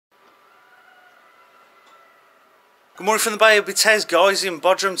Good morning from the Bay of Bitez, guys, in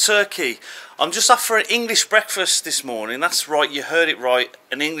Bodrum, Turkey. I'm just off for an English breakfast this morning. That's right, you heard it right,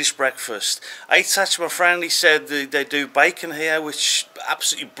 an English breakfast. Aytaç, my friend, he said they do bacon here, which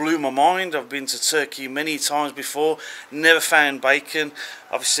absolutely blew my mind. I've been to Turkey many times before, never found bacon.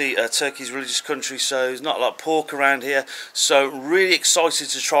 Obviously, Turkey's a religious country, so there's not a lot of pork around here. So, really excited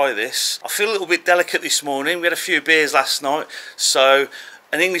to try this. I feel a little bit delicate this morning. We had a few beers last night, so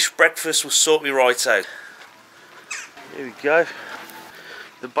an English breakfast will sort me right out. Here we go,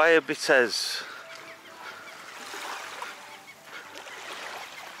 the Bay of Bitez.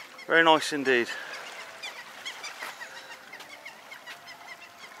 Very nice indeed.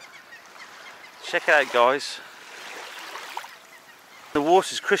 Check it out, guys. The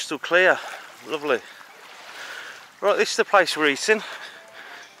water's crystal clear, lovely. Right, this is the place we're eating.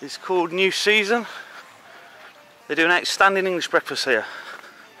 It's called New Season. They do an outstanding English breakfast here.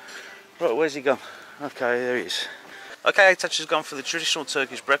 Right, where's he gone? Okay, there he is. Okay, Aytaç has gone for the traditional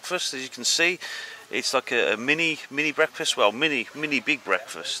Turkish breakfast. As you can see, it's like a mini breakfast. Well, mini big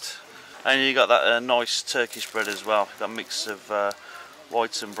breakfast. And you got that nice Turkish bread as well. Got a mix of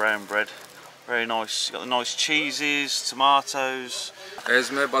white and brown bread. Very nice. You got the nice cheeses, tomatoes,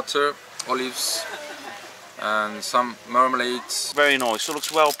 ezme, butter, olives, and some marmalades. Very nice. It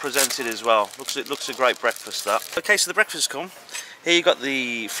looks well presented as well. It looks a great breakfast, that. Okay, so the breakfast come. Here you got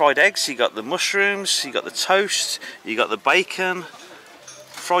the fried eggs, you got the mushrooms, you got the toast, you got the bacon,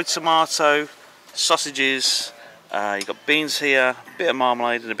 fried tomato, sausages, you got beans here, a bit of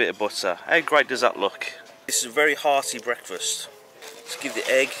marmalade and a bit of butter. How great does that look? This is a very hearty breakfast. Let's give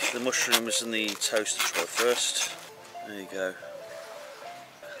the egg, the mushrooms and the toast a try first. There you go.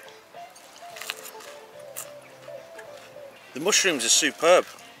 The mushrooms are superb.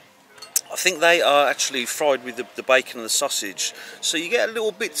 I think they are actually fried with the bacon and the sausage, so you get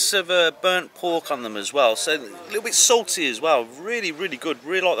little bits of burnt pork on them as well, so a little bit salty as well. Really good,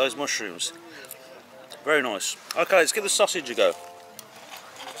 really like those mushrooms. Very nice. Okay, let's give the sausage a go.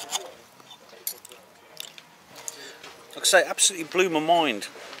 Like I say, absolutely blew my mind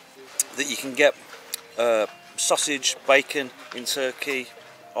that you can get sausage, bacon in Turkey.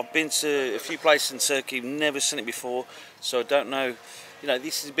 I've been to a few places in Turkey, never seen it before, so I don't know. You know,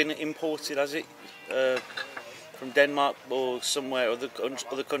 this has been imported, has it, from Denmark or somewhere,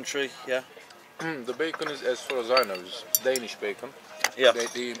 other country, yeah? The bacon is, as far as I know, is Danish bacon. Yeah.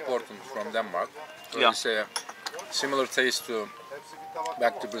 They import them from Denmark. So yeah. It's a similar taste to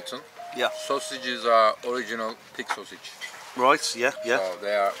back to Britain. Yeah. Sausages are original pig sausage. Right, yeah, yeah. So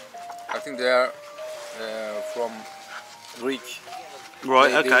they are, I think they are from Greek. Right,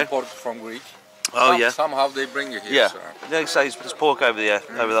 they okay. import from Greek. Oh, yeah. Somehow they bring it here. Yeah, So. they say there's pork over there,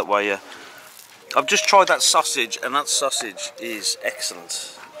 over that way, yeah. I've just tried that sausage, and that sausage is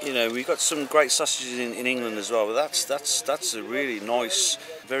excellent. You know, we've got some great sausages in England as well, but that's a really nice,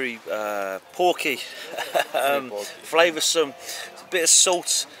 very porky, flavoursome. A bit of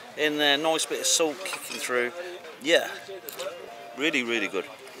salt in there, nice bit of salt kicking through. Yeah, really good.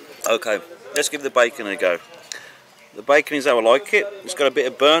 Okay, let's give the bacon a go. The bacon is how I like it. It's got a bit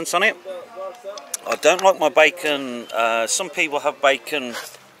of burnt on it. I don't like my bacon. Some people have bacon,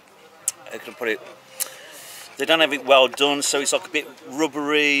 how can I put it? They don't have it well done, so it's like a bit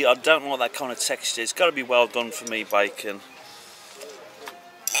rubbery. I don't like that kind of texture. It's got to be well done for me, bacon.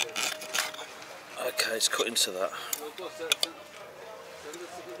 Okay, let's cut into that.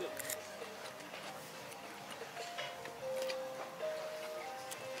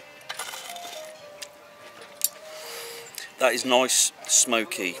 That is nice,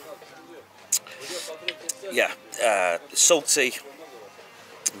 smoky. Yeah, salty,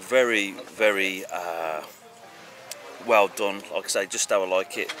 very well done. Like I say, just how I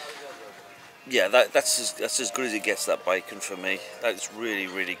like it. Yeah, that's as good as it gets, that bacon for me. That's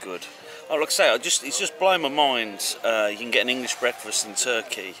really good. Oh, like I say, it's just blowing my mind. You can get an English breakfast in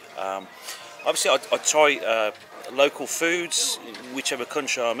Turkey. Obviously, I try local foods, whichever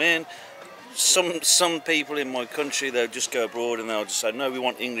country I'm in. Some people in my country, they'll just go abroad and they'll just say, no, we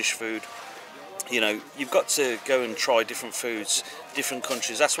want English food. You know, you've got to go and try different foods, different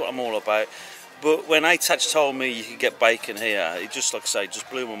countries. That's what I'm all about. But when Aytaç told me you could get bacon here, it just, like I say, just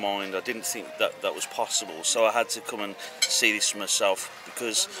blew my mind. I didn't think that was possible. So I had to come and see this for myself,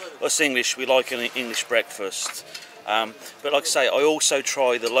 because us English, we like an English breakfast. But like I say, I also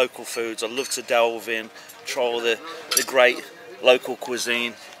try the local foods. I love to delve in, try all the great local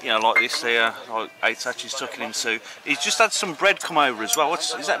cuisine, you know, like this here, like Aytaç is tucking into. He's just had some bread come over as well.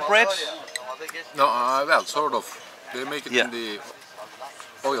 Is that bread? No, well, sort of. They make it in the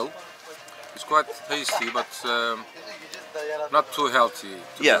oil. It's quite tasty, but Not too healthy,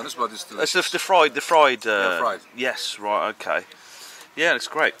 to be honest, but it's delicious. It's the fried. Yeah, fried. Yes, right, okay. Yeah, it's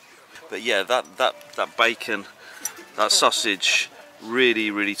great. But yeah, that bacon, that sausage,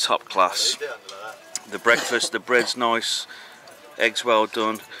 really top class. The breakfast, the bread's nice, eggs well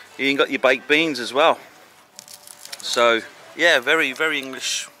done. You even got your baked beans as well. So yeah, very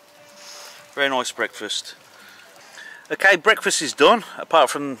English, very nice breakfast. Okay, breakfast is done. Apart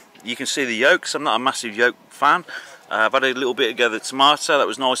from, you can see the yolks. I'm not a massive yolk fan. I've had a little bit of the tomato, that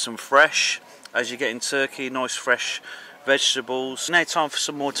was nice and fresh. As you get in Turkey, nice fresh vegetables. Now time for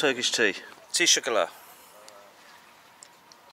some more Turkish tea. Tea chocolate.